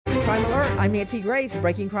Crime Alert, I'm Nancy Grace.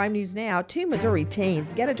 Breaking crime news now. 2 Missouri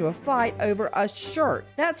teens get into a fight over a shirt.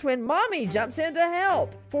 That's when Mommy jumps in to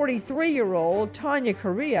help. 43-year-old Tanya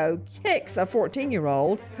Carrillo kicks a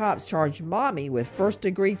 14-year-old. Cops charge Mommy with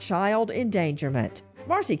first-degree child endangerment.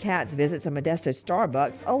 Marcy Katz visits a Modesto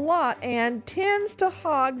Starbucks a lot and tends to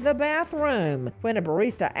hog the bathroom. When a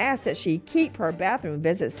barista asks that she keep her bathroom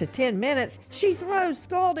visits to 10 minutes, she throws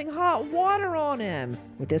scalding hot water on him.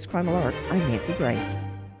 With this Crime Alert, I'm Nancy Grace.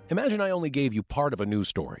 Imagine I only gave you part of a news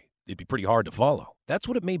story. It'd be pretty hard to follow. That's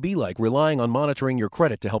what it may be like relying on monitoring your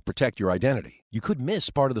credit to help protect your identity. You could miss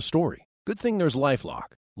part of the story. Good thing there's LifeLock.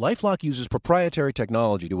 LifeLock uses proprietary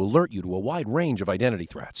technology to alert you to a wide range of identity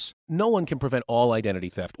threats. No one can prevent all identity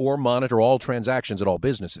theft or monitor all transactions at all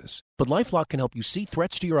businesses. But LifeLock can help you see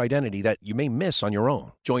threats to your identity that you may miss on your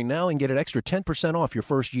own. Join now and get an extra 10% off your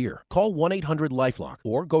first year. Call 1-800-LifeLock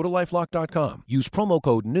or go to LifeLock.com. Use promo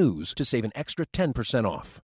code NEWS to save an extra 10% off.